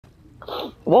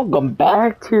Welcome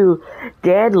back to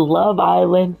Dead Love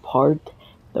Island Part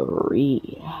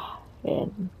 3.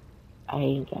 And I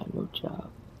ain't got no job.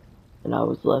 And I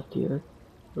was left here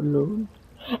alone.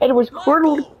 Anyways,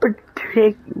 Michael!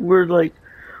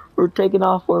 we're taking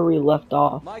off where we left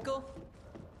off. Michael?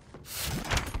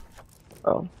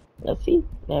 Oh, let's see.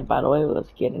 And by the way,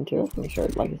 let's get into this. Make sure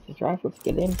it like and subscribe. Let's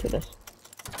get into this.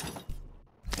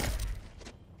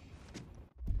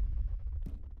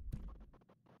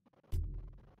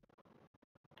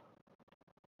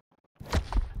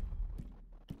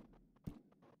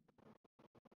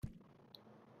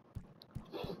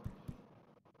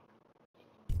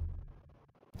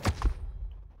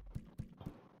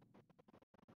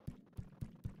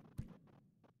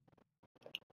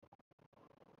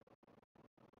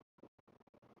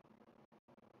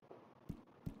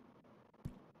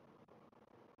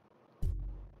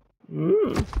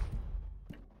 Mmm.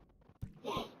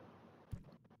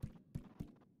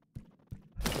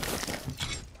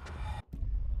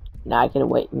 Now I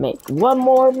can make one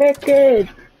more Mickey.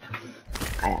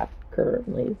 I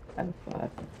currently have 5.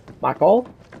 Michael?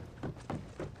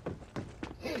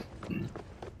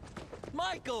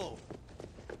 Michael!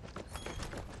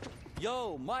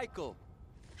 Yo, Michael!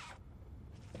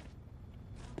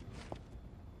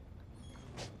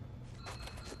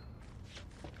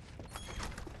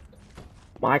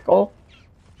 Michael?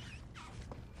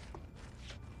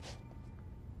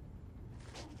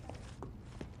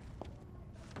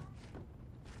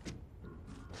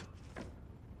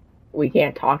 We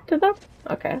can't talk to them?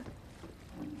 Okay.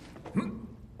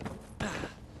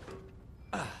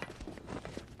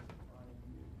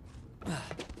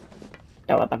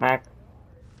 Yeah, what the fuck?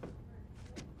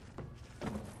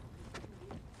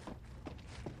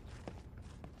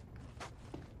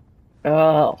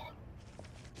 Oh.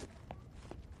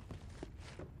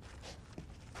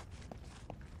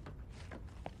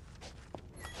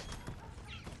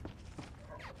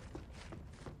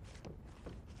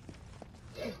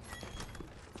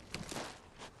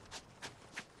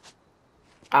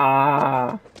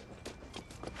 Ah.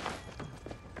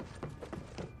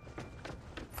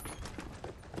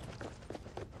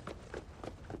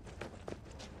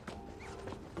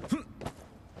 You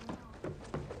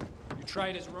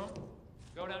tried his room?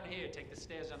 Go down here, take the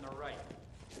stairs on the right.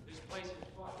 This place is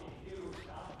fucking huge,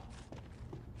 huh?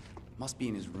 Must be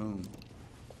in his room.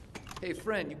 Hey,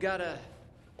 friend, you got a...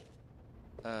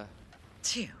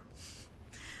 Phew.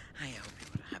 I hope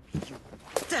you're happy, you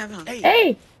devil.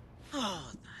 Hey!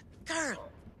 Oh, that girl.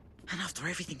 And after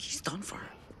everything he's done for her.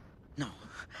 No,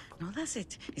 that's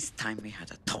it. It's time we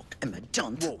had a talk, Emma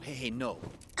Junt. Whoa, hey, no.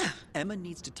 Emma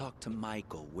needs to talk to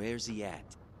Michael. Where's he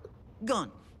at?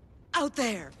 Gone. Out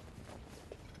there.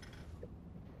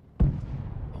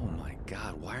 Oh my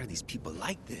God, why are these people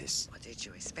like this? What did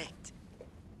you expect?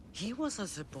 He was a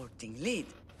supporting lead.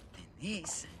 Then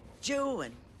he's Joe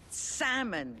and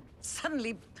Sam, and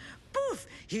suddenly, poof,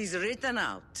 he's written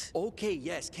out. Okay,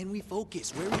 yes, can we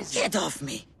focus? Where is he? Get off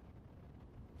me!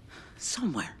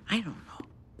 Somewhere, I don't know.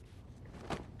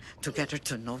 To get her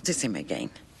to notice him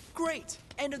again. Great!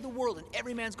 End of the world and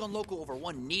every man's gone loco over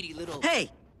one needy little...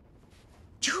 Hey!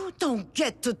 You don't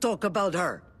get to talk about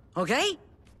her, okay?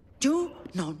 You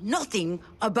know nothing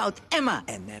about Emma.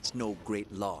 And that's no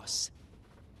great loss.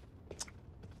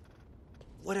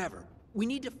 Whatever. We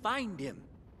need to find him.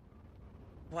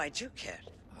 Why'd you care?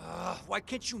 Why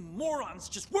can't you morons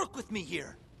just work with me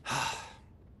here?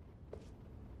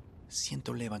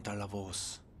 Siento levantar la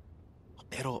voz.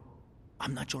 Pero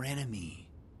I'm not your enemy.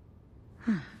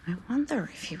 I wonder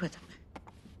if he would...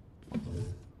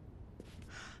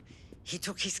 He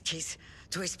took his keys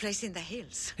to his place in the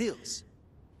hills. Hills.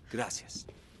 Gracias.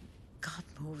 God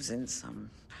moves in some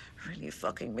really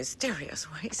fucking mysterious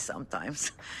ways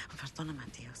sometimes.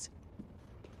 Perdóname, Dios.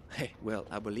 Hey, well,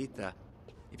 abuelita,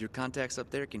 if your contacts up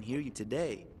there can hear you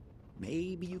today,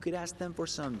 maybe you could ask them for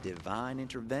some divine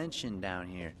intervention down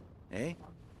here, eh?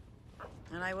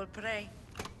 And I will pray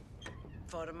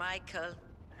for Michael.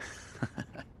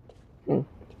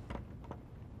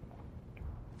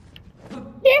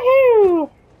 Yahoo!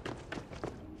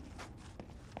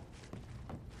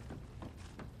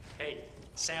 Hey,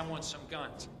 Sam wants some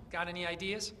guns. Got any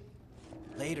ideas?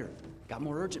 Later. Got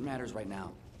more urgent matters right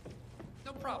now.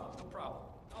 No problem, no problem.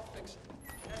 I'll fix it.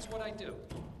 That's what I do.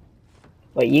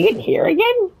 Wait, you can hear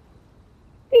again?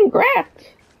 Congrats!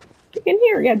 You can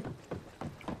hear again.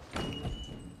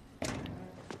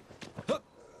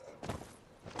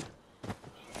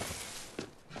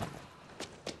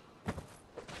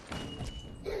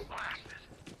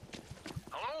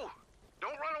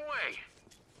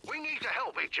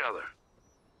 Each other.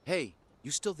 Hey,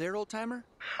 you still there, old-timer?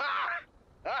 Ha!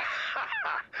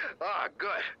 Ah,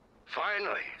 good.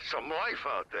 Finally, some life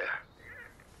out there.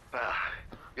 Well,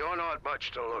 you're not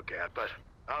much to look at, but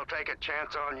I'll take a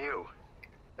chance on you.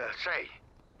 Say,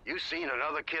 you seen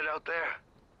another kid out there?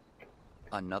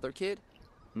 Another kid?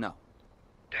 No.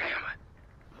 Damn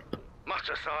it. Must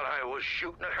have thought I was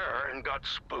shooting at her and got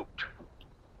spooked.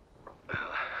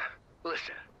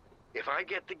 Listen, if I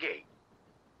get the gate,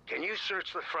 can you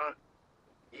search the front?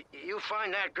 You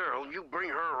find that girl, you bring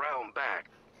her around back,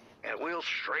 and we'll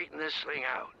straighten this thing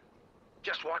out.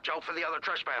 Just watch out for the other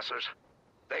trespassers.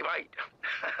 They bite.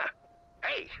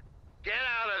 Hey, get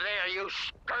out of there, you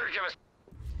scourge of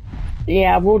a...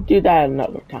 Yeah, we'll do that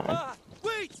another time.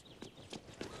 Wait!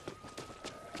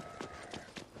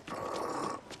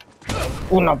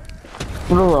 Uno,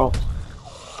 plural.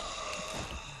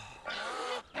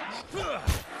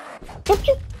 Don't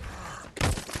you?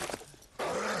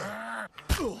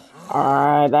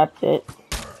 Alright, that's it.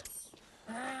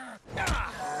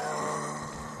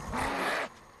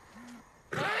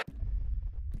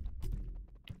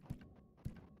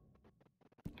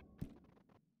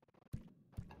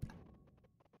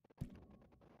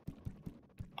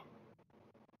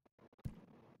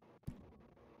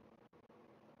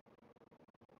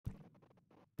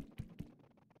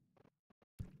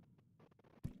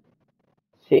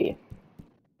 See.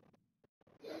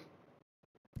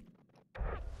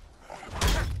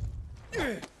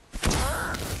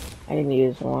 I didn't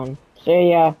use one. See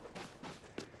ya.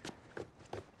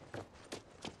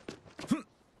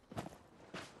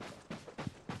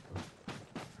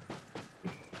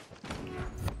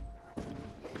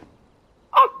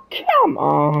 Oh, come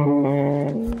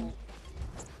on.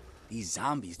 These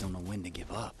zombies don't know when to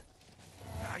give up.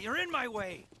 You're in my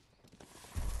way!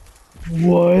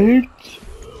 What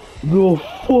the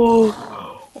fuck?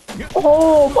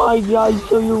 Oh my god,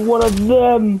 so you're one of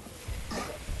them!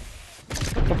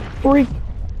 What the freak?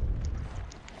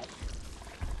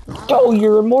 Oh,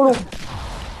 you're immortal!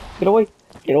 Get away,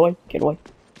 get away, get away.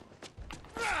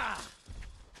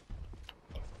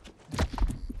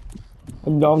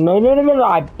 No, no, no, no, no,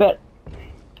 I bet.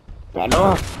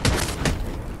 Better.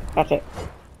 That's it.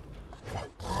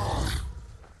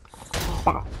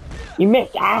 Stop. You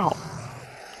missed out.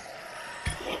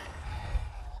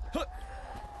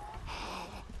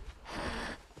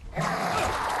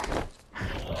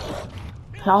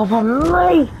 Help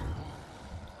me!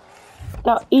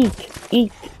 Now eat,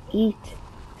 eat, eat.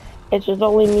 It's just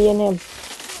only me and him.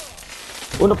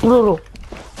 With a plural.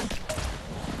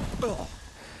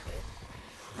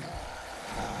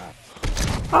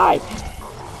 Hi.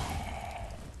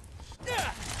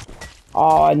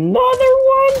 Oh, another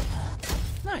one?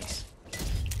 Nice.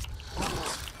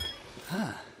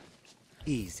 Huh.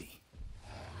 Easy.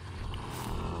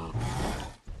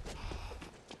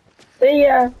 See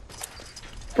ya,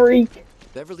 freak.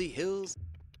 Beverly Hills,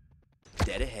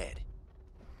 dead ahead.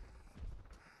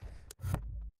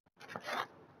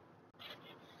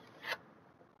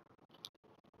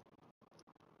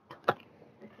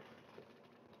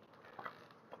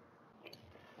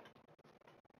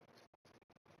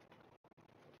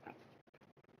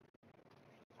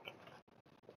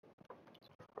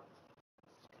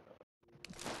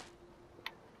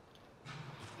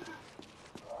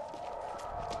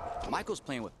 Michael's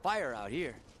playing with fire out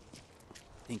here.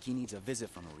 Think he needs a visit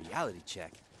from a reality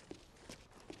check.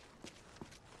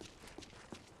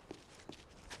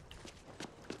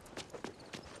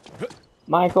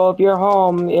 Michael, if you're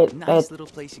home, Nice little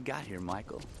place you got here,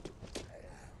 Michael.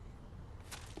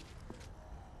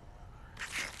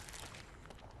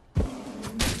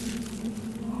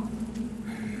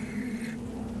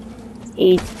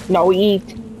 eat. No,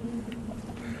 eat.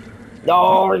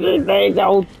 No, they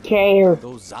don't care.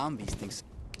 Those zombies think...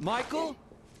 Michael?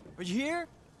 Are you here?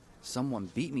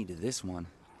 Someone beat me to this one.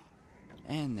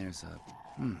 And there's a...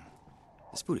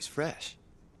 This food is fresh.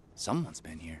 Someone's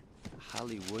been here.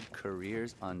 Hollywood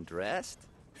careers undressed?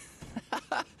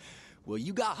 Well,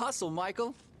 you got hustle,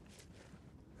 Michael.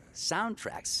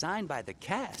 Soundtracks signed by the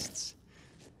casts.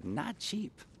 Not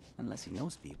cheap, unless he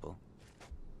knows people.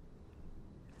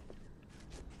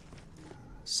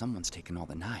 Someone's taken all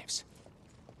the knives.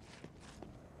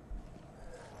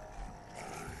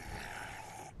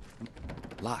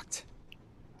 Locked.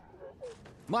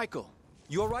 Michael,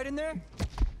 you all right in there?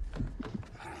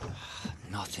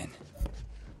 Nothing.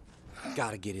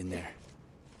 Gotta get in there.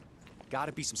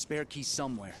 Gotta be some spare keys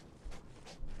somewhere.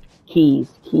 Keys.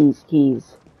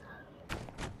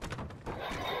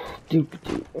 The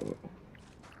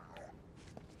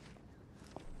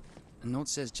note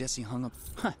says Jesse hung up.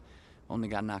 Huh. Only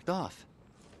got knocked off.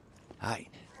 Alright,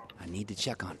 I need to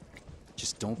check on.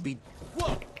 Just don't be...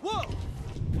 Whoa!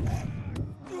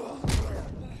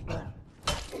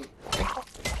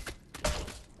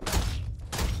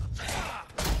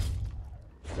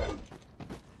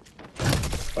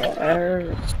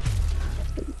 Sir.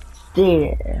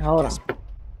 There, hold on.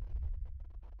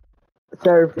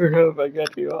 Sorry for if I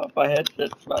got you off. My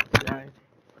headset's about to die.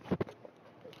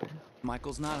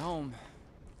 Michael's not home.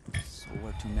 So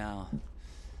where to now?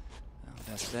 Well,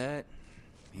 best bet.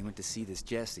 He went to see this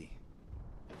Jesse.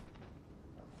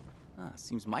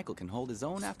 Seems Michael can hold his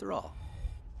own after all.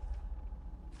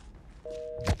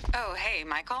 Oh, hey,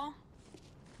 Michael?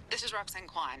 This is Roxanne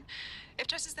Kwan. If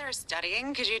Jess is there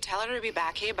studying, could you tell her to be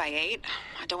back here by 8?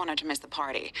 I don't want her to miss the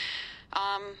party.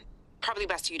 Probably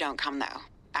best you don't come, though.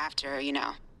 After, you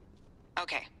know.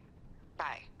 Okay.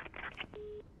 Bye.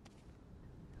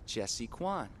 Jesse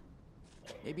Kwan.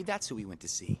 Maybe that's who we went to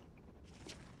see.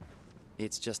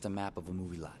 It's just a map of a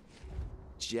movie lot.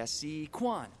 Jesse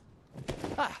Kwan.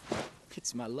 Ah,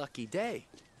 it's my lucky day.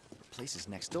 The place is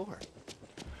next door.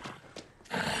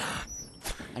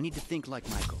 I need to think like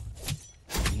Michael.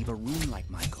 Leave a room like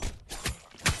Michael.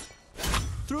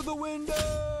 Through the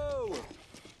window!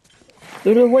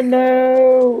 Through the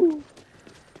window!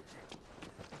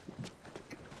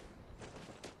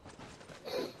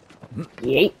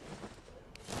 Yeet.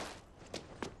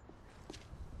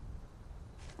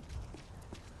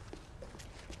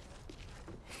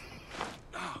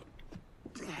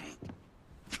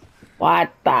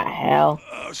 What the hell?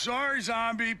 Sorry,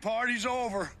 zombie. Party's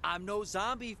over. I'm no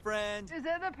zombie, friend. Is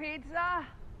it the pizza?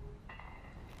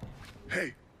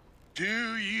 Hey,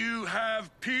 do you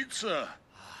have pizza?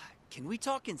 Can we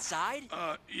talk inside?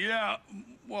 Yeah.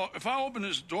 Well, if I open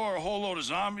this door, a whole load of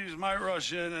zombies might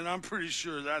rush in, and I'm pretty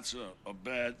sure that's a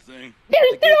bad thing.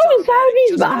 There's no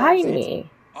zombies behind me.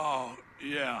 Oh,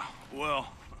 yeah.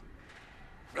 Well,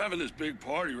 we're having this big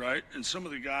party, right? And some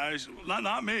of the guys,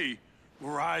 not me,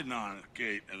 were riding on a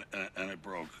gate, and it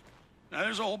broke. Now,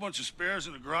 there's a whole bunch of spares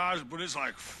in the garage, but it's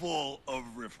like full of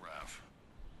riffraff.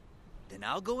 Then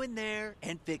I'll go in there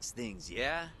and fix things,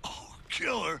 yeah? Oh,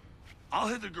 killer. I'll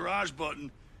hit the garage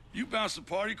button. You bounce the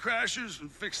party crashers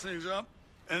and fix things up.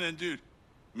 And then, dude,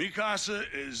 mi casa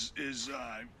is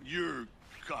your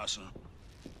casa.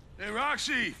 Hey,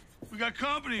 Roxy, we got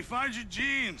company. Find your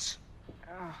jeans.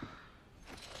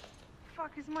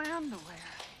 Fuck is my underwear?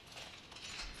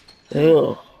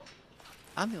 Ew.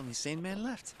 I'm the only sane man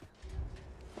left.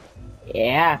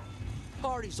 Yeah.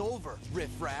 Party's over,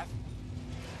 riffraff.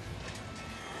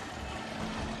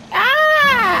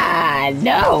 Ah,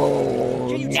 no,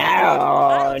 Can you no, tell me?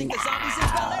 I don't think no, the zombies in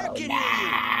Bel Air can hear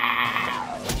you.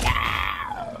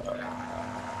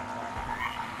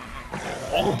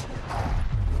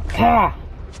 Ah.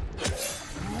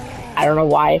 I don't know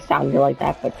why it sounded like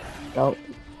that, but don't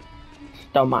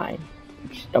mind.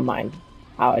 Just don't mind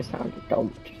how I sounded.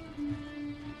 Don't.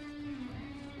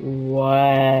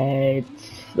 What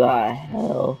the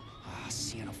hell?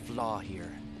 Seeing a flaw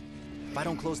here. If I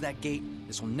don't close that gate,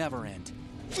 this will never end.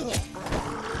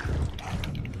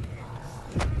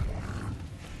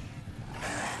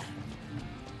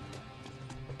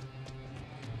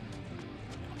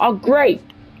 Oh, great.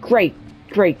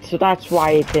 So that's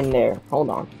why it's in there. Hold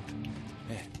on.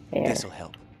 There. This'll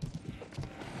help.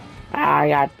 I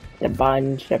got a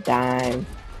bunch of time.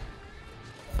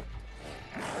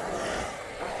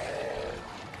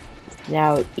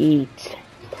 Now eat.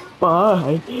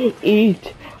 Bye.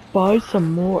 Eat. Buy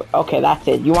some more. Okay, that's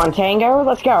it. You want tango?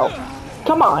 Let's go.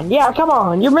 Come on. Yeah, come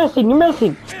on. You're missing.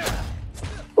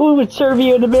 We would serve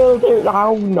you in the military.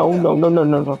 Oh, no. I'm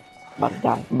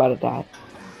about to die.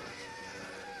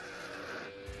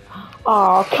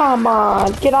 Oh, come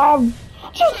on. Can I have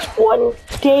just one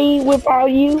day without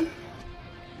you?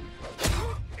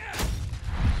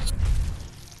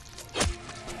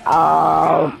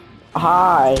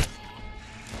 Hi.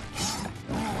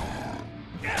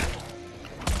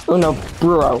 Una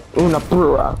Bruro.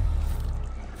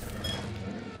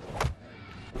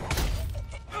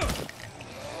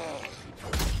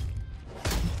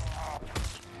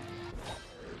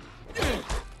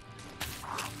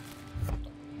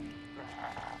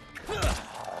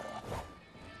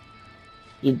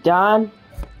 You done?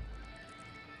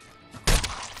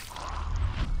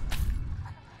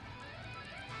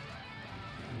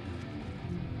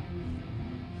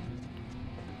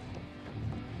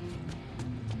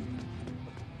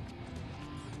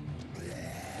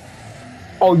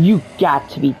 Oh, you got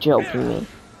to be joking me.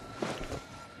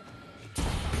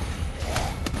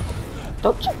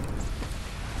 Don't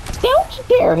you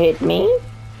dare hit me.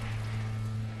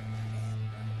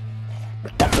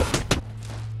 That's it.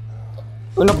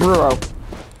 Una Bruro.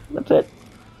 That's it.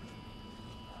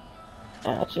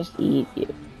 That's just easy.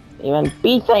 Even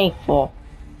be thankful.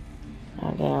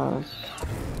 Okay,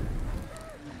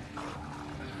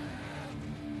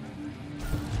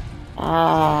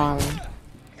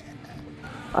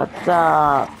 What's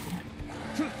up?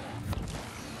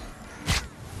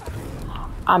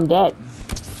 I'm dead.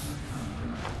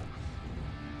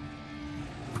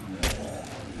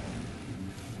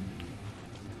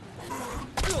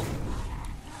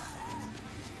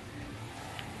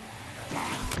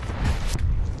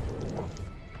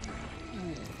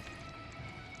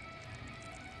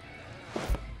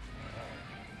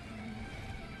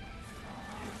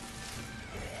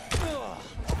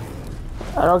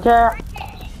 I don't care.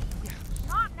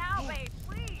 Not now, babe,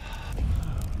 please.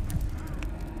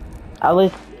 At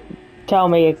least tell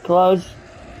me it close.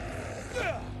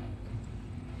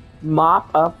 Mop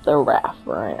up the raft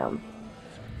ram.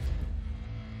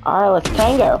 Alright, let's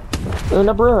tango.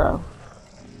 Una burro.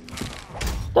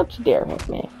 Don't you dare hit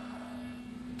me.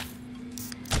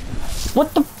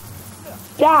 What the?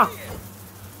 Yeah.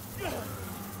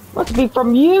 Must be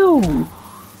from you.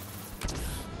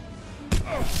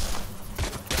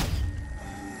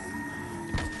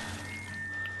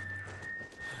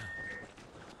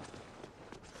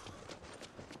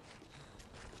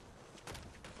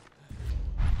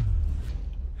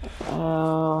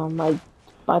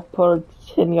 My poor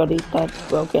senorita's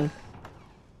broken.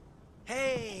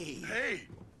 Hey! Hey,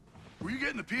 were you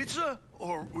getting the pizza,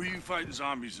 or were you fighting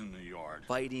zombies in the yard?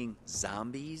 Fighting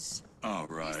zombies? Oh,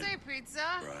 right. You say pizza?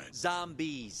 Right.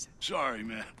 Zombies! Sorry,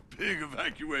 man. Big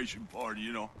evacuation party,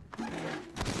 you know.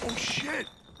 Oh, shit!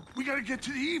 We gotta get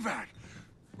to the evac.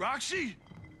 Roxy?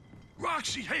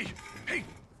 Roxy, hey!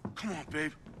 Come on,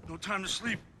 babe. No time to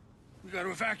sleep. We gotta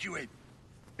evacuate.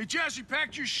 Hey, Jesse,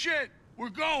 pack your shit. We're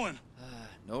going.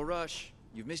 No rush.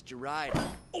 You've missed your ride.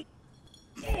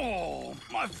 Oh,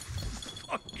 my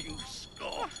fucking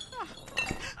skull.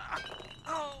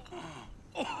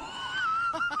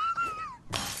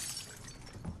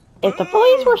 If the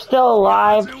police were still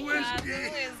alive, That's a whiskey.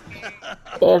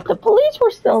 if the police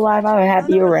were still alive, I would have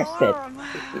you arrested.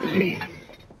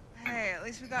 Hey, at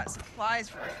least we got supplies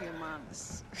for a few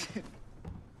months.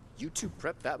 You two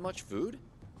prep that much food?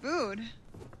 Food?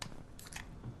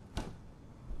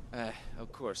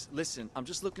 Of course. Listen, I'm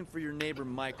just looking for your neighbor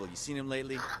Michael. You seen him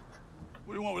lately?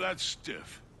 What do you want with that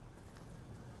stiff?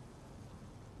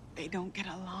 They don't get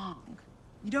along.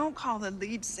 You don't call the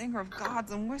lead singer of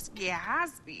Gods and Whiskey a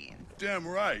has-been. Damn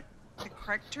right. The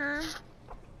correct term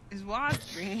is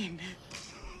was-been.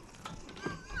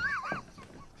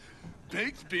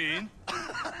 Baked bean.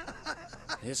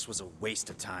 This was a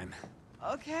waste of time.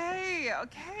 Okay.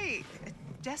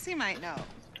 Jesse might know.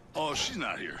 Oh, she's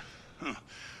not here. Huh.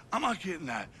 I'm not getting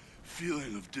that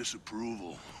feeling of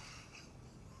disapproval.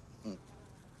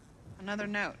 Another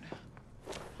note.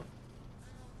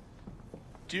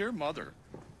 Dear Mother,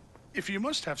 if you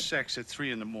must have sex at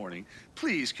 3 in the morning,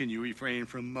 please can you refrain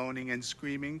from moaning and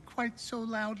screaming quite so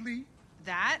loudly?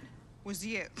 That was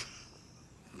you.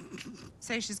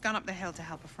 Say she's gone up the hill to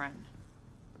help a friend.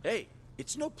 Hey,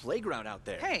 it's no playground out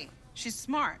there. Hey, she's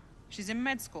smart. She's in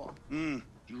med school. She's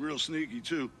real sneaky,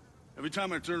 too. Every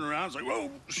time I turn around, it's like, whoa,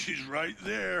 she's right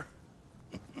there.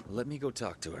 Let me go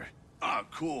talk to her. Ah,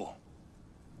 cool.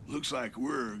 Looks like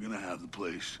we're gonna have the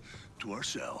place to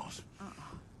ourselves.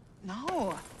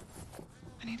 No.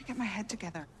 I need to get my head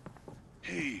together.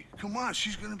 Hey, come on,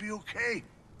 she's gonna be okay.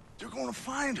 They're gonna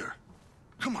find her.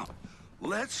 Come on,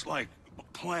 let's, like,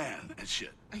 plan and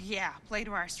shit. Yeah, play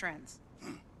to our strengths.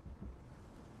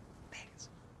 Thanks.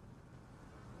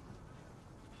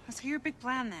 Let's hear your big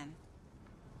plan, then.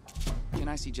 Can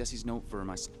I see Jesse's note for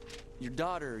my... Your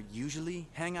daughter usually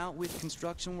hang out with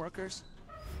construction workers?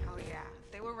 Oh, yeah.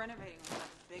 They were renovating one of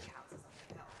the big houses up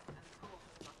the hill, and the pool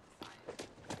was on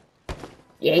the side.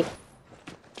 Yay.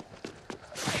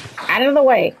 Out of the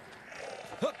way.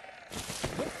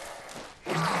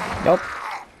 Nope.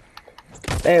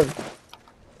 Boom.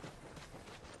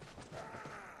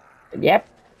 Yep.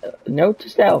 Note to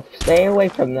self. Stay away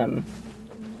from them.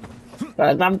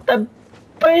 Cause I'm the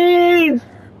bees!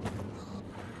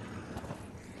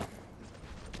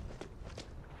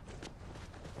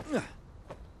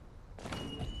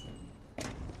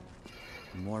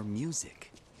 More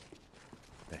music.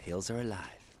 The hills are alive.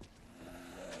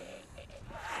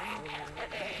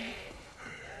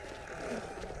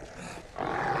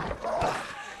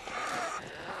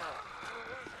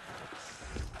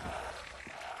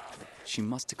 She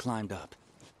must have climbed up.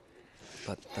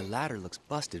 But the ladder looks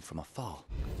busted from a fall.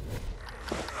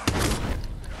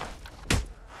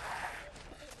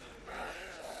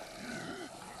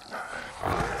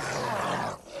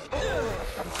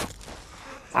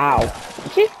 Ow.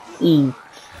 Just eat.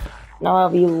 Now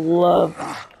if you love...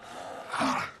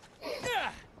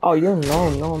 Oh, you're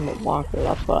no walker.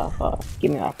 That's what I thought.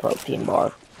 Give me that protein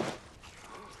bar.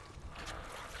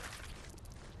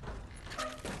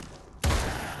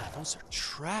 Those are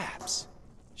traps.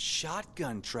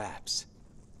 Shotgun traps.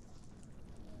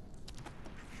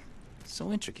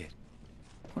 So intricate.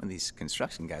 One of these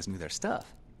construction guys knew their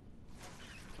stuff.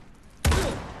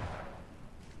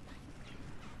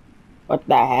 What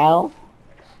the hell?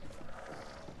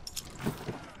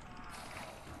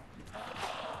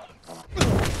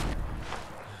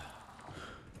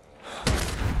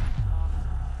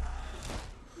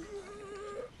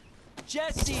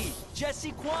 Jesse!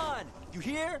 Jesse Kwan! You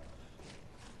here?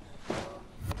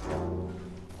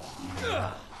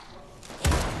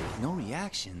 No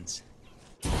reactions.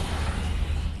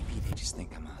 Maybe they just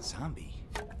think I'm a zombie.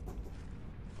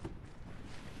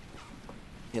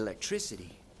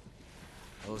 Electricity.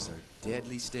 Those are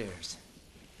deadly stairs.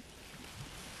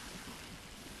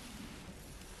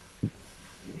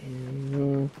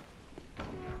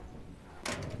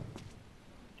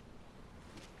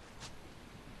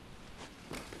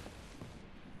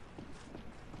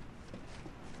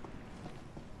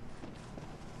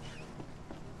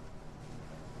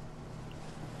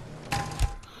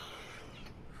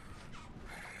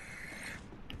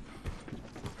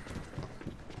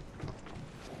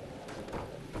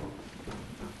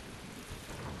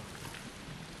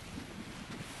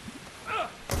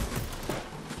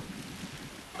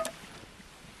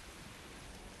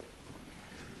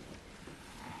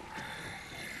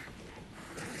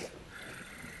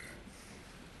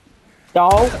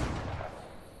 Dog.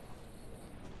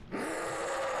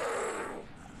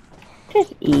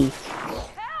 Just eat.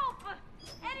 Help!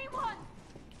 Anyone!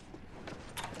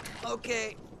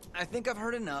 Okay, I think I've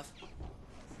heard enough.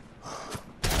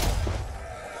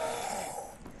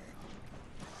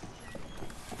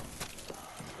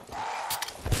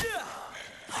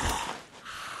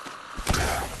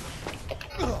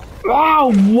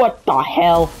 Wow, what the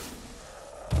hell?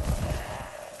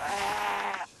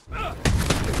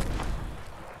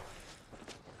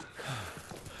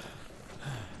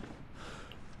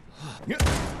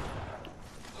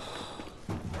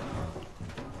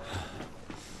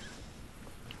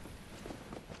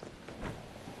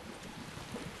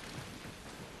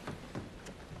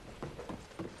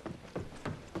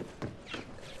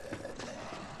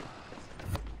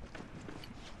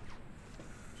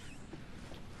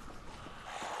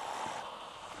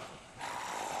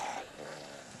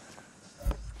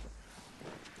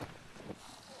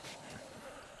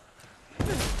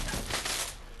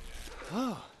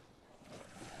 Oh,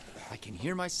 I can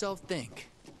hear myself think.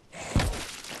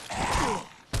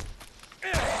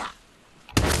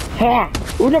 Ha!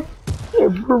 Who the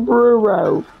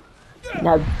bro?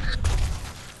 Now.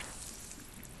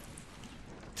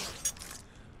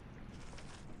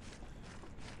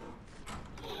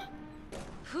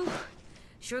 Whew.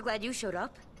 Sure glad you showed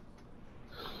up.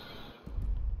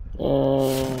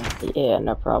 Yeah,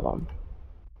 no problem.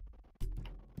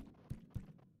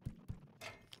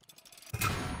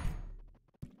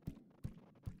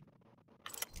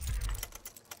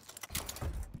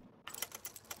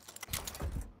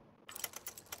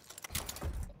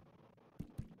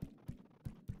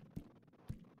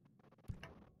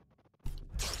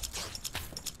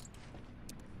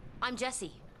 I'm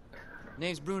Jesse.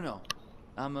 Name's Bruno.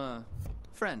 I'm a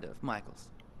friend of Michael's.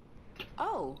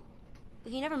 Oh,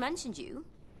 he never mentioned you.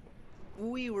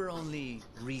 We were only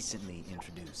recently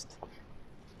introduced.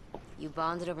 You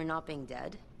bonded over not being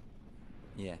dead?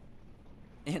 Yeah.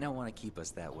 And I want to keep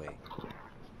us that way.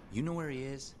 You know where he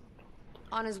is?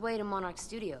 On his way to Monarch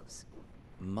Studios.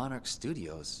 Monarch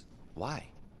Studios? Why?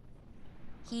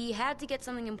 He had to get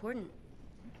something important.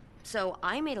 So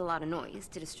I made a lot of noise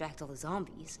to distract all the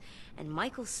zombies, and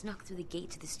Michael snuck through the gate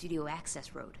to the studio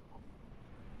access road.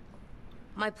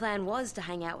 My plan was to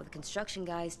hang out with the construction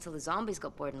guys till the zombies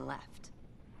got bored and left.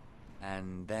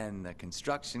 And then the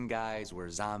construction guys were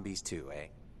zombies too, eh?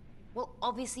 Well,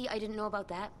 obviously I didn't know about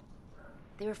that.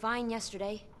 They were fine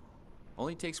yesterday.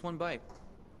 Only takes one bite.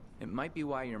 It might be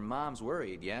why your mom's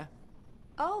worried, yeah?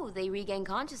 Oh, they regained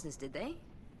consciousness, did they?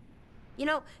 You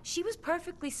know, she was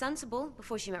perfectly sensible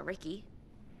before she met Ricky.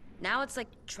 Now it's like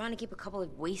trying to keep a couple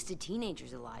of wasted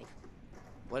teenagers alive.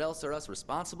 What else are us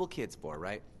responsible kids for,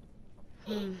 right?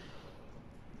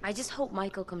 I just hope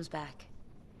Michael comes back.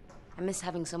 I miss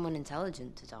having someone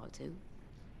intelligent to talk to.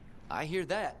 I hear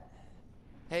that.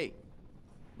 Hey,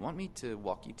 want me to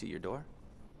walk you to your door?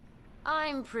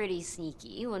 I'm pretty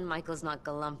sneaky when Michael's not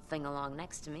galumphing along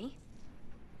next to me.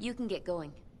 You can get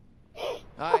going.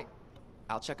 Alright,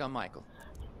 I'll check on Michael.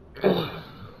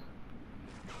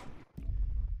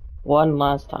 One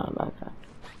last time, okay.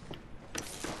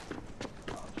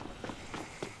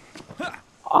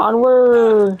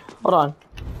 Onward! Hold on.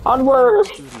 Onward!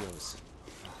 Studios.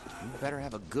 You better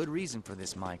have a good reason for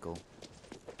this, Michael.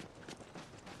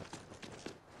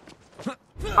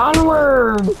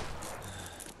 Onward!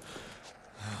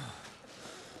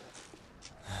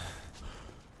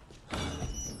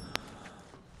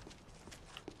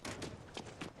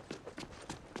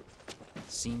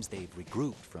 Seems they've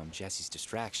regrouped from Jesse's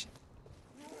distraction.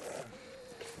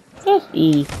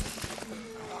 Jesse.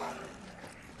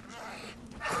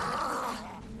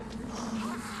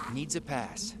 Needs a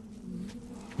pass.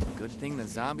 Good thing the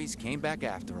zombies came back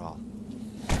after all.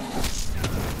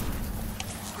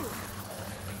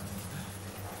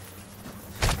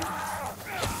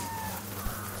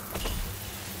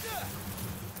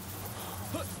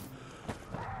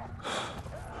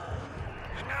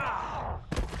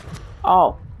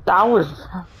 Oh, that was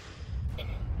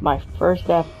my first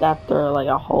death after like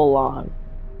a whole long.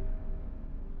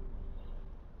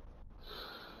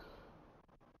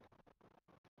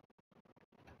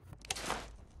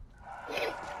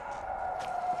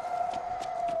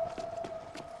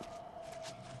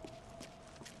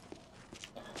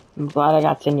 I'm glad I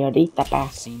got Senorita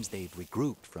back. Seems they've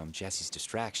regrouped from Jesse's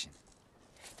distraction.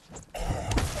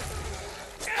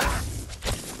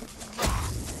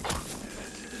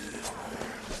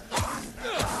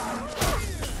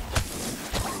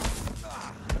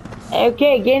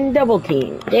 Okay, getting double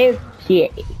teamed.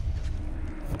 Okay.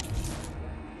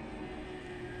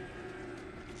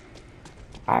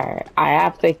 Alright, I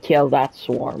have to kill that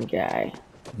swarm guy.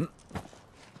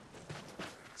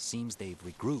 Seems they've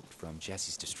regrouped from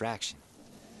Jesse's distraction.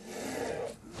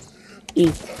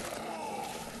 Eat.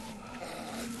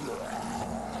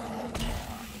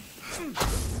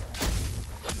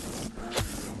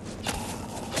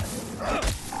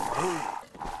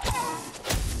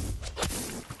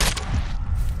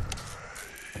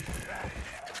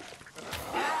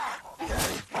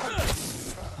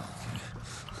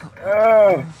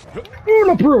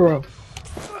 Una Brewer.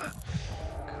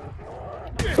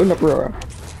 Una Brewer.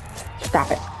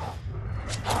 Stop it.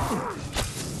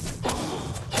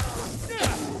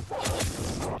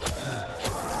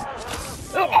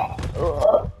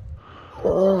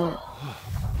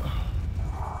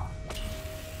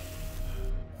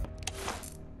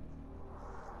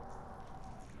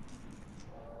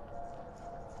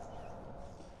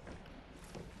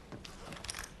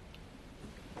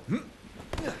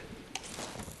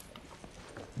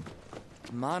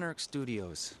 Monarch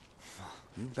Studios.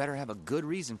 You better have a good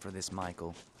reason for this,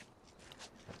 Michael.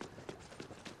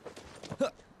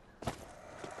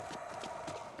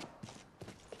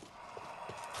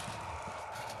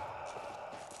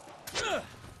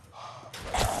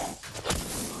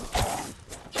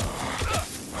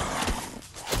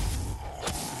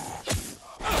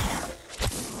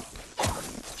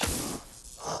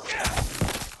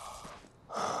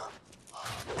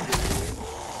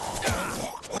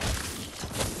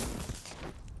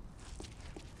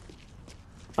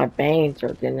 My bangs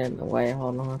are getting in the way,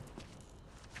 hold on.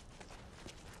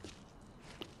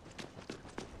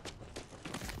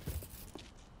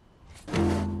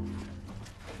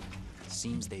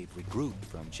 Seems they've regrouped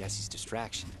from Jesse's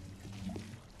distraction.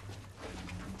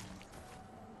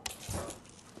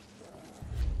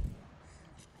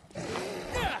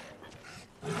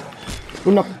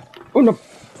 Una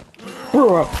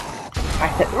Brewer.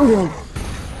 I said Una.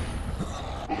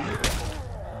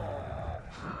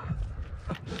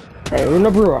 Hey,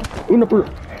 Una Brewer. Una Brewer.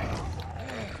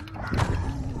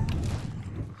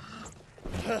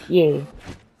 Yeah.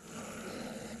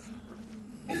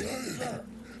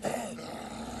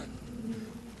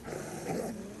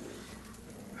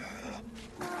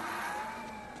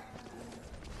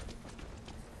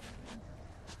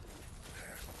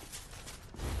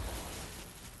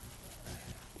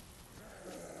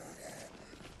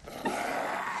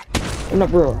 Una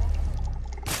Brewer.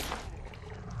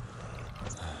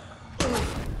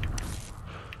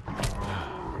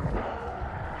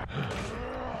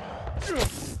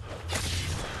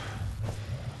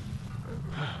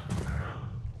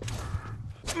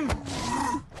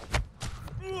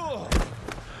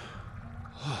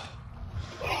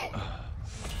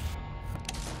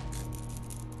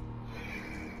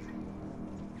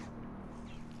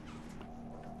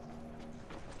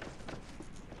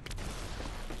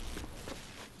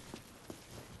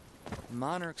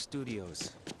 Monarch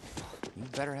Studios. You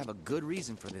better have a good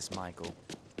reason for this, Michael.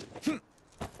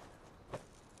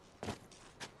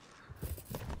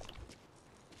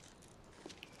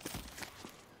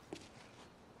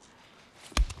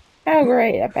 Oh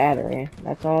great, a battery.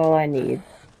 That's all I need.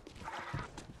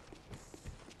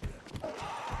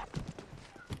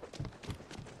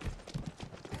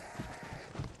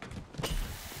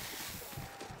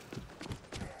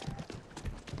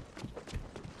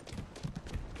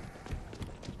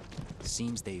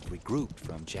 Seems they've regrouped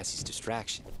from Jesse's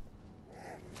distraction.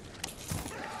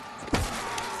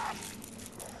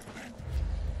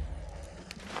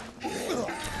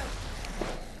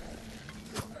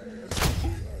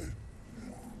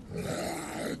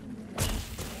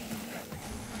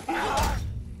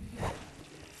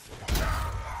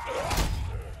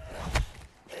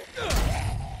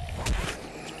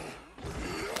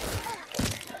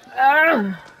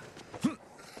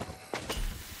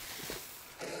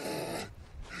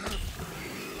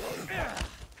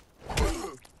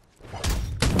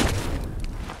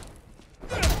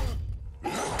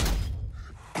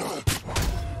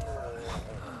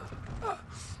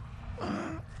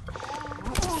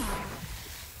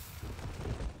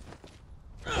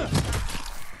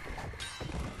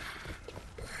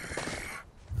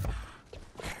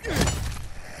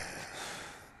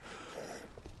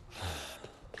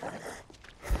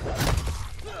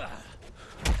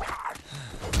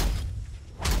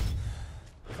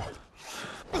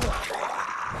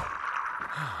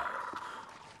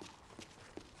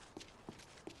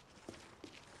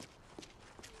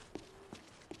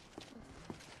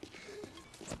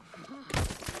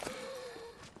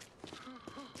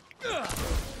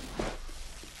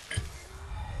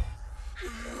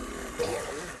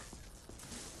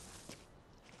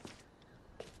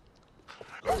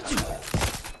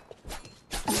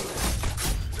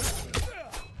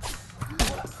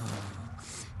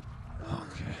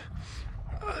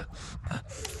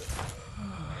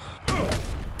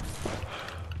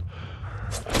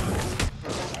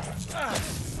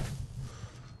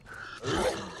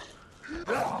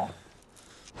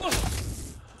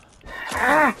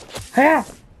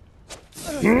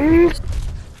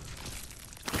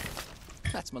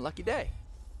 That's my lucky day.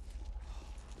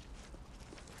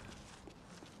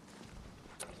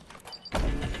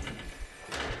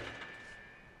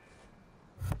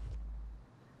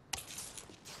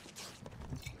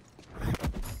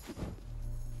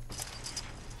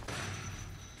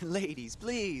 Ladies,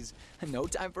 please. No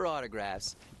time for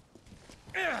autographs.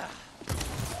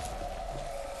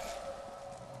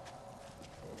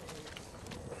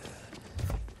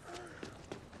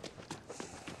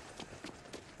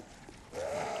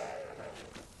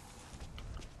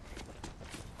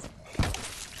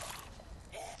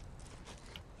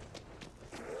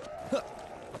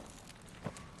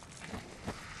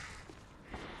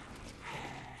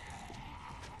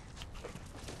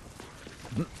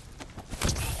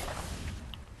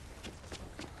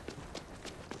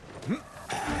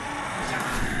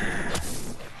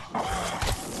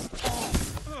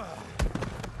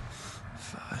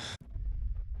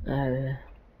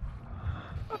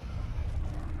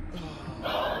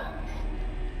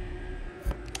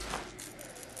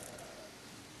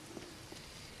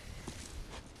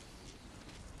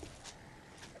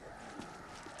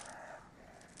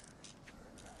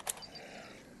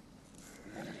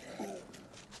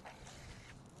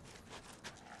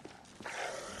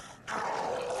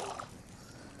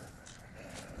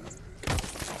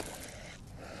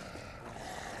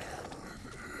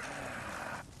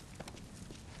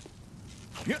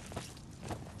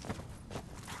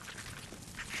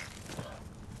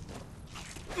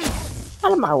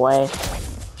 Out of my way.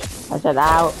 I said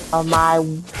out of my...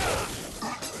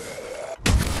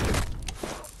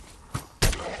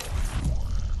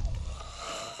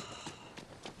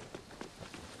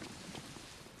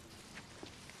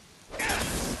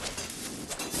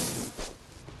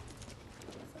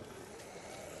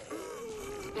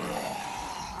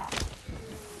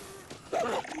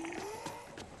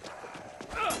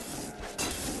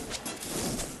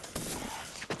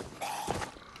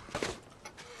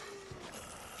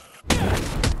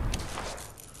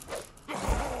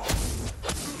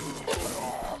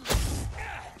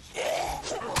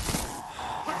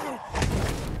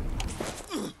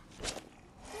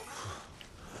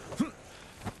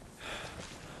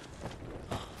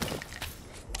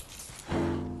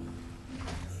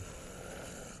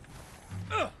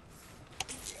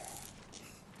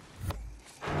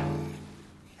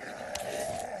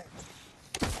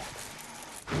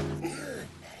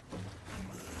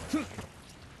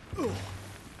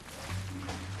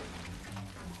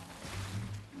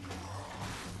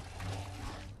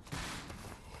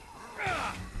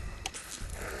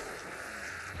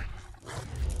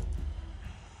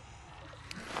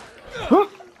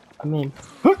 I mean...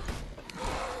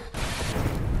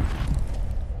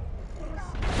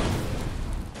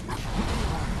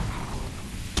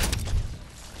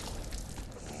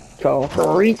 Go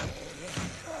hurry.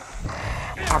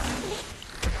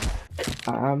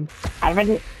 I read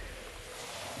it.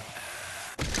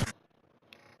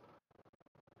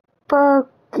 Fuck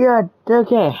God,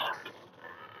 okay.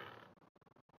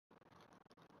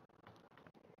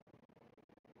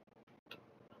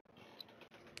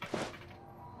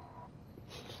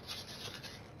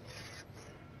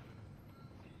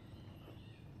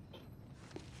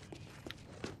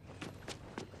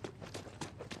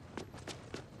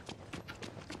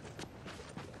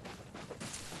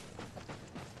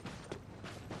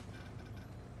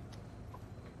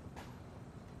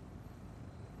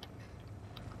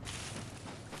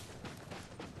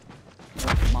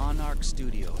 Monarch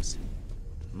Studios.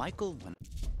 Michael when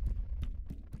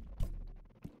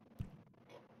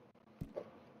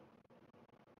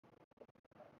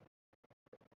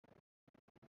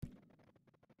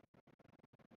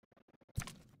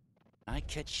I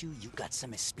catch you, you got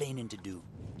some explaining to do.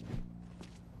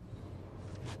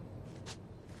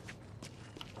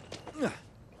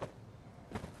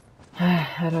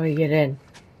 How do I get in?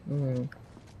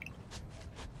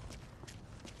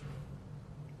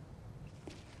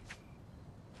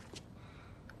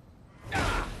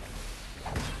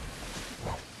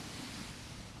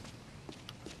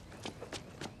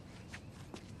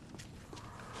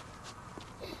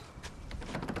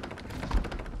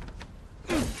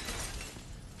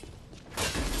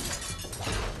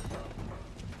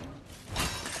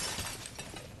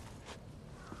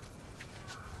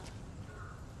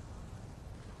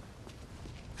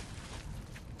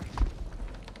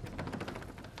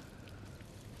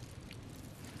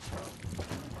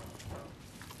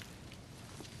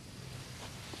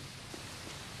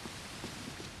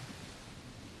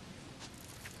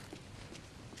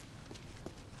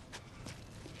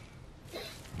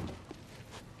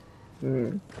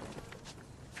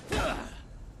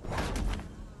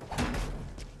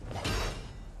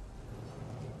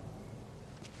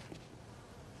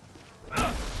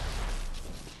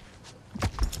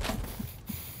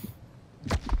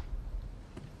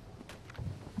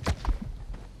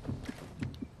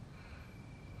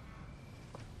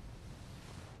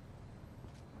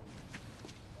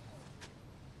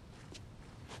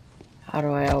 How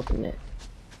do I open it?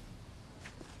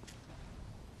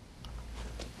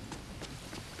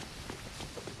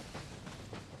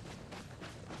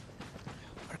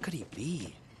 Where could he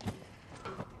be?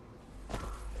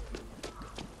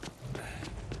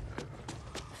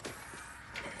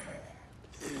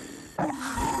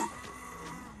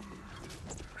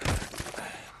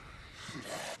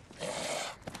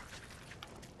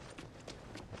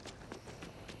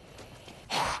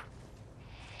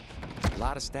 A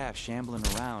lot of staff shambling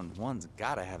around. One's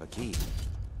gotta have a key.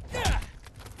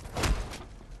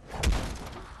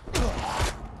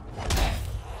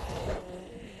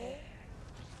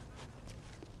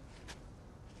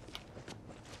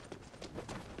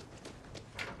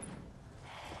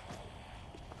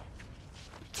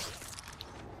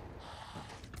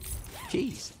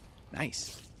 Keys.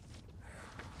 Nice.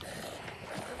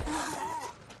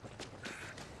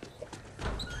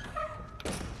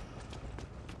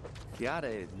 Gotta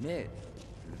admit,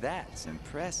 that's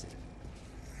impressive.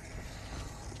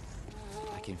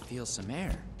 I can feel some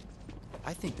air.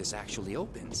 I think this actually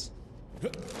opens.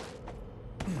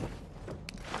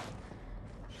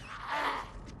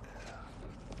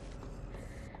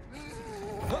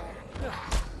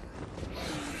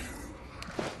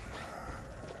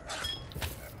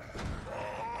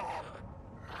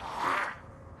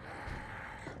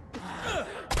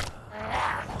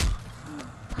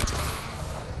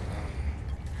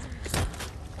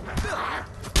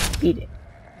 Eat it.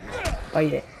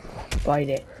 Bite it. Bite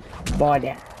it. Bite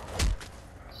it.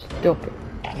 Stop it.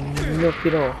 Knock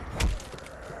it off.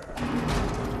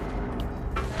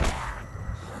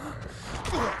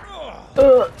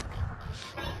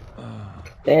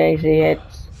 There she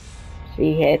hits.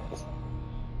 She hits.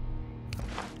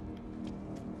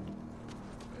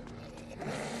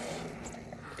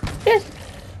 Just,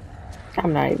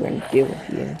 I'm not even gonna deal with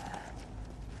you.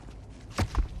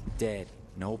 Dead.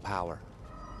 No power.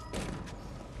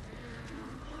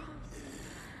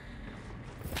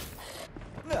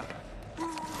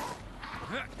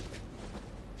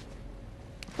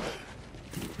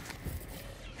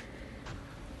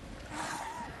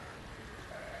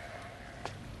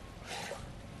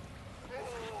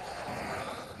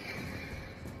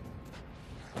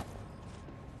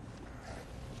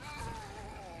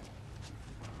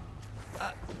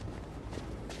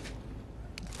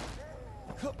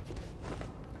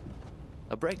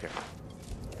 A breaker.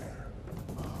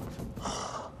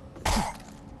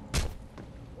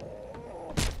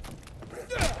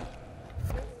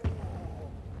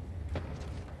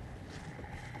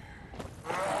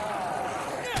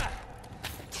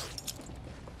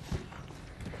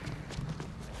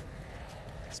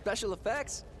 Special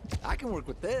effects? I can work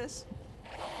with this.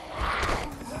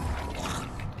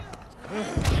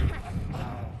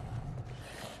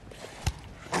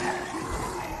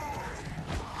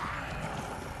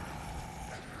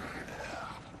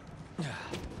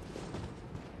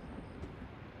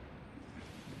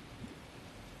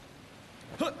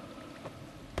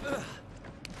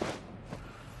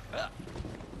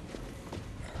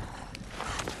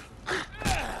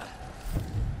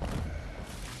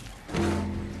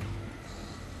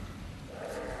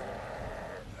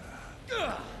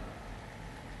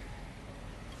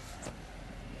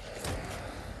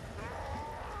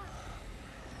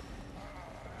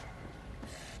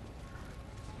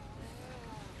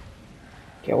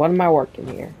 Okay, what am I working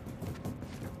here?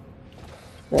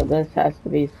 So this has to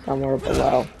be somewhere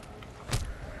below.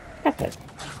 That's it.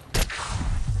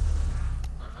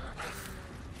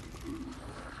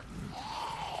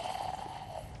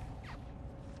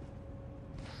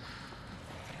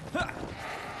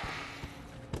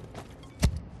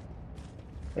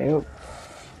 Nope.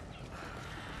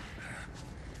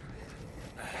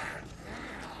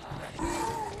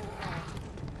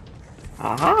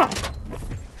 Aha!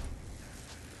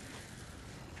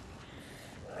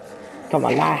 Come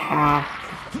on, that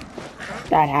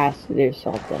has to do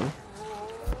something.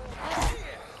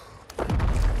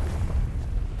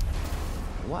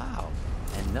 Wow,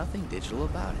 and nothing digital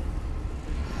about it.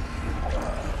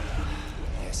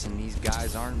 Guessing these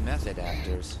guys aren't method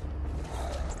actors.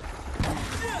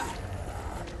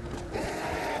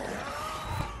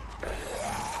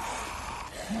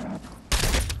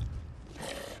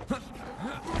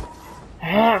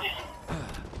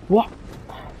 What?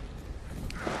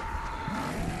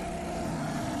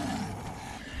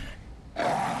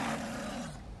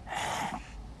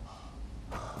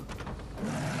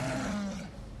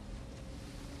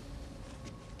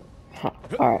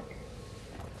 Alright.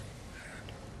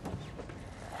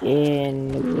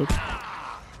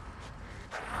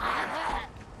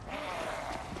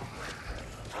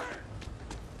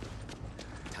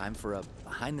 Time for a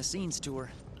behind-the-scenes tour.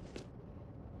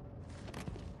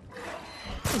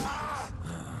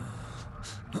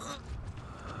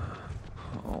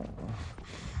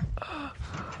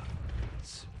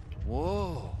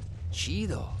 Whoa,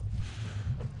 chido.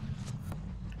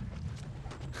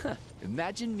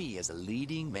 Imagine me as a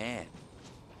leading man.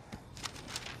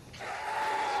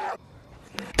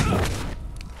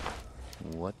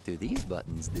 What do these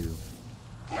buttons do?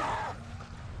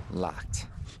 Locked.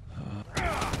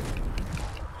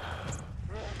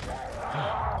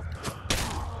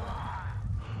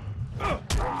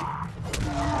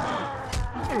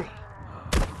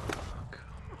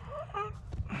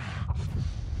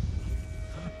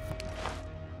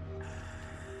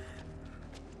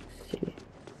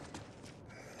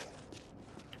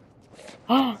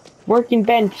 Working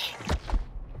bench.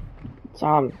 It's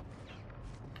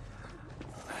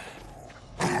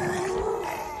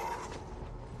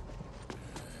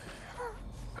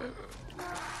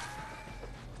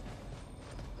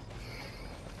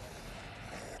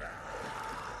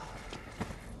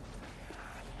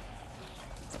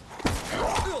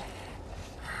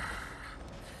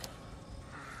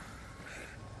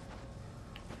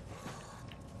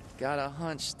Got a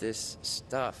hunch this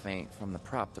stuff ain't from the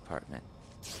prop department.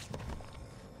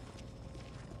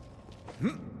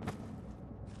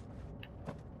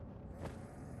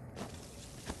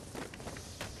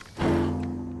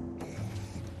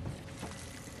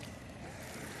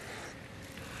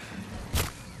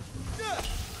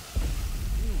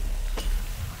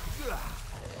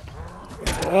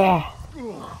 yeah.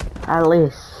 At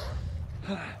least.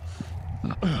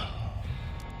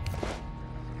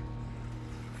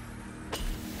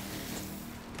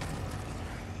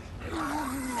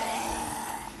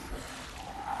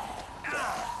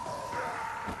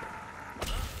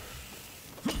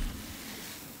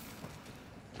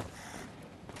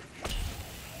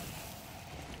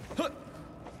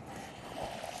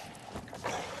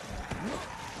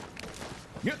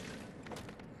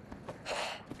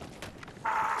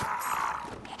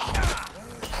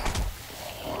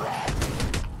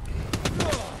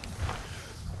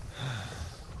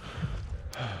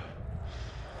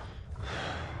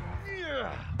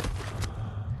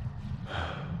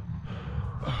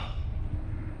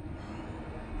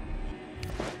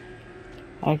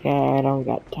 Okay, I don't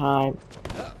got time.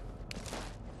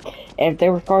 If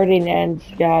the recording ends,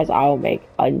 guys, I'll make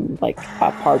a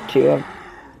part 2 of,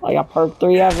 like a part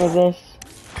 3 of this,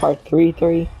 part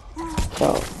 3.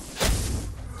 So.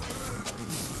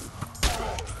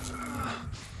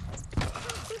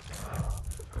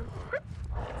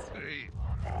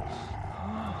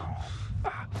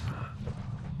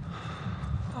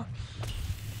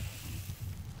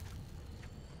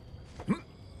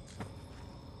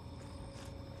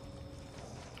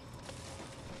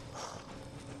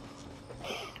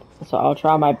 so I'll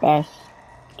try my best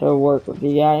to work with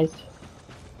you guys.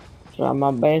 Try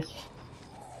my best.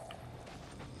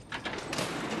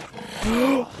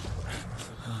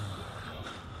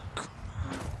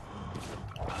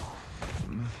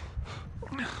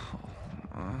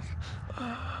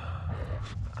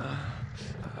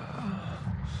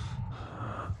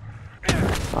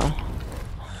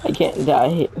 I can't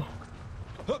die.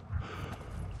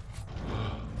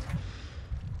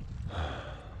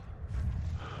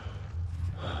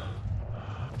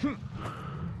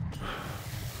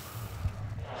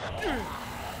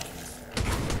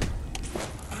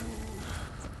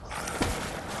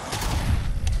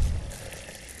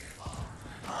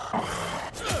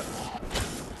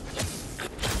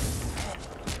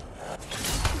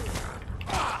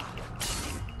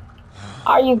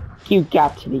 Are you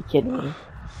got to be kidding me.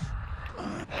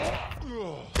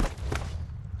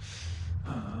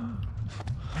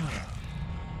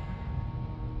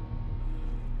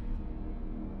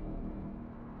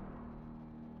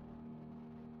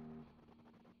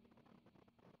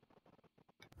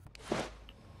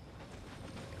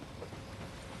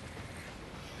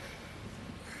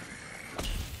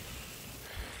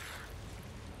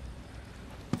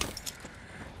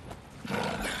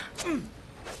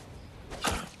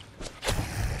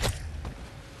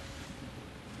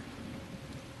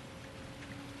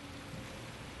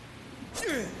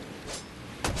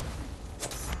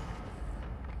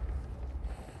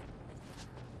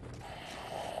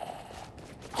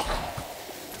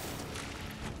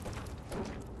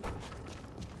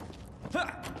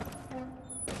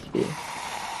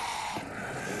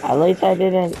 At least I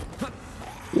didn't.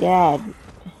 Yeah.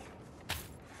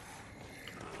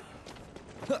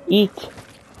 Eat.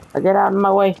 Or get out of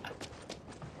my way.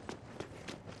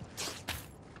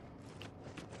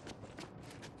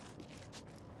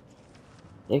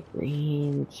 The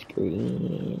green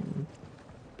screen.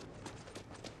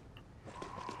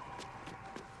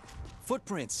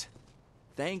 Footprints.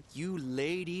 Thank you,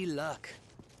 Lady Luck.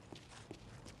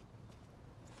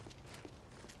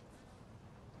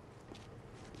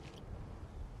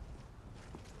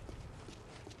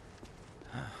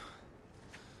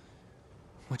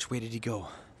 Which way did he go?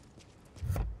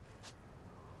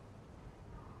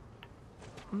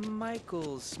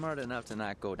 Michael's smart enough to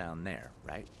not go down there,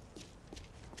 right?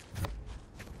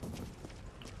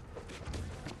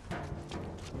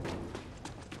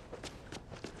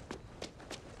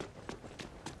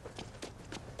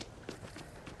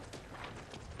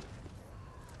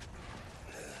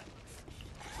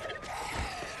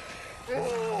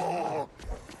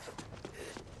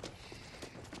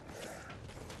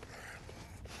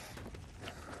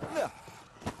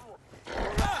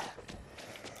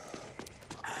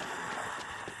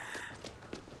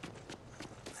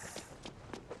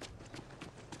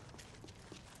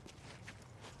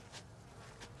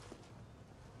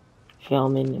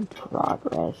 Filming in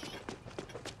progress.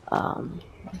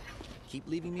 Keep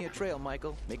leaving me a trail,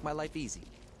 Michael. Make my life easy.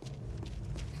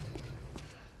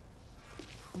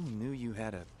 Who knew you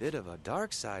had a bit of a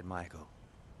dark side, Michael?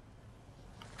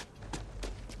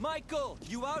 Michael,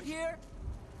 you out here?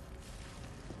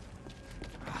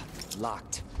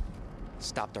 Locked.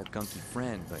 Stopped our gunky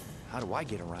friend, but how do I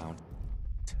get around?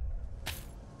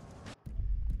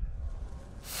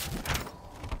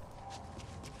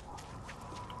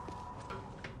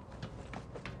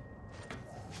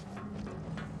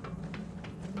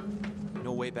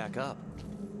 No way back up.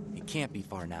 It can't be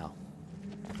far now.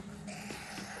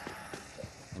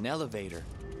 An elevator.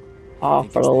 Oh,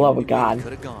 for the love of God.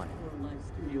 Could have gone.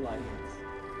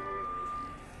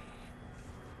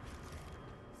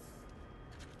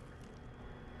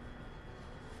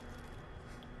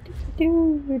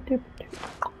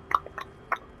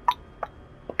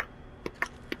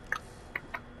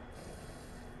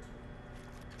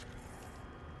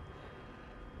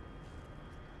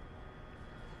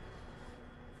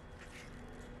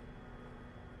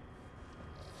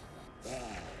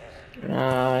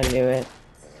 I knew it.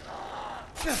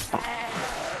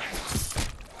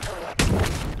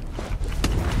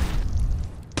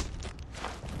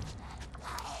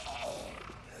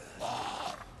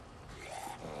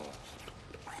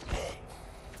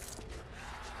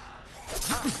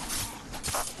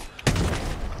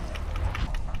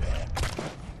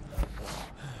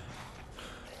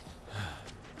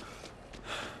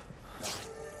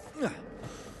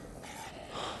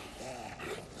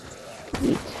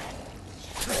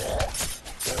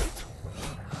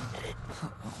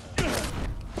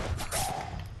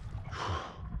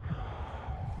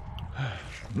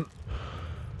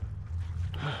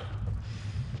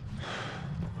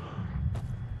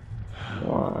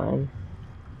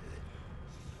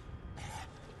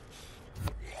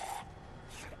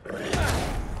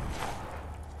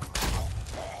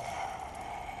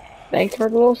 Thanks for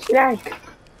the little snack.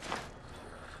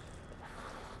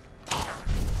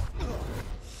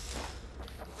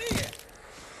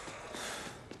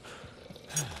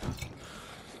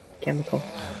 Chemical.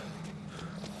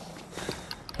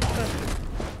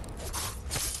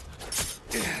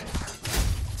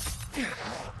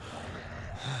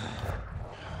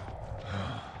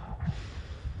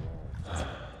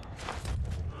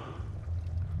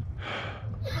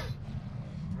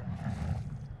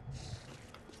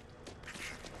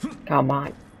 Come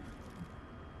on.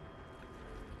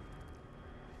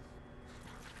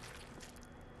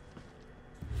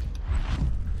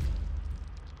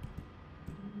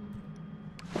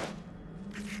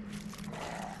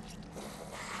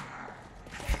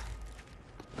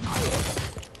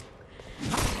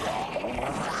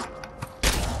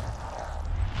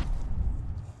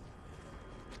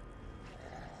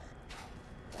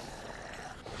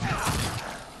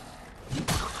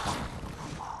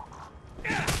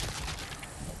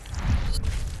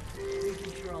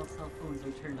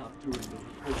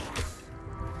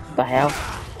 The hell?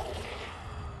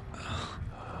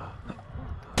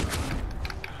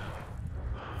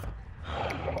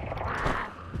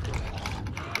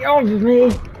 Get off of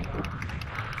me!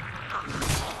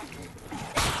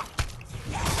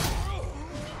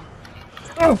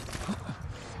 Oh!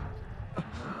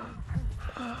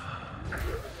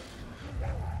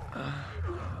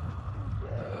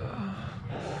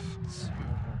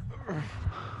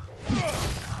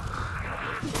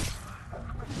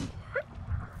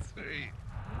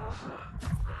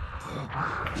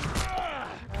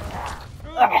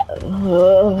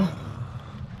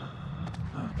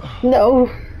 No.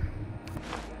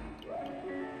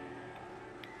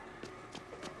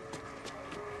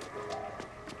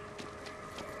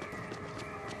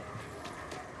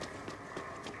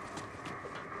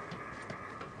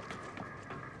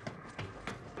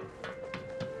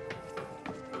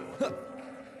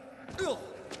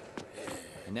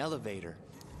 An elevator.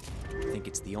 I think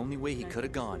it's the only way he could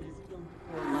have gone.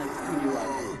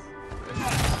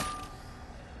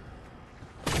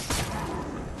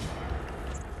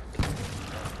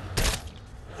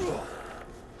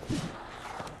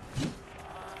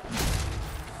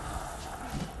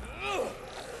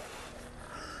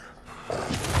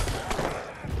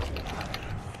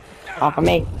 Off of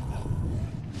me.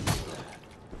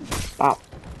 Stop.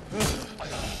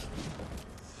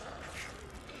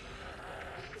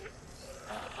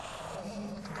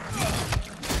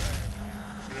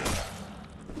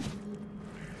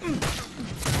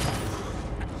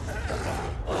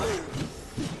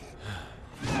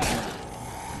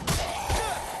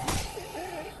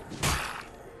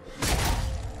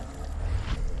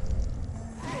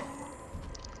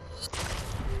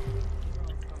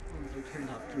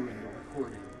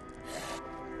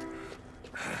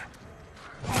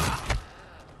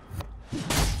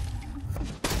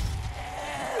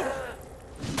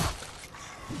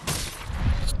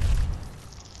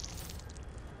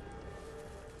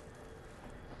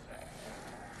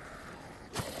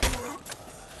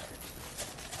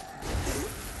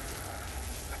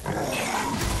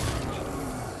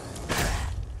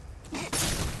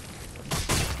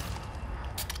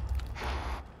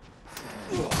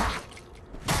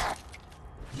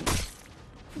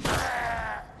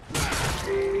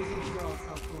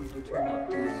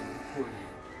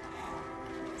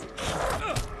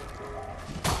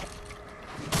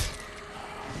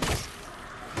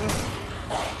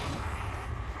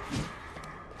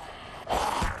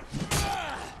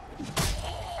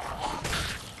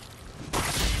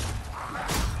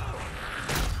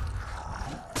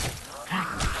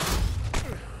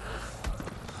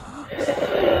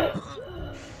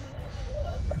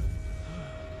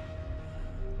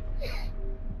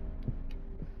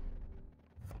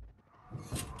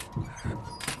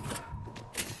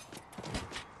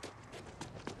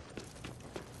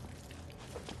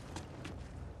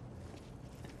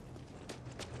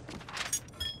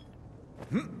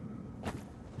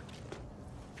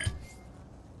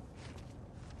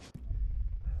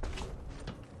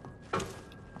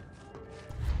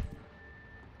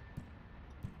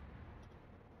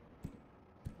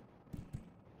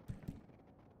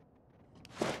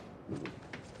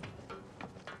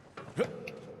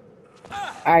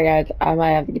 Alright guys, I might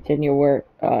have to continue where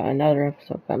another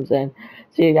episode comes in.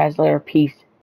 See you guys later. Peace.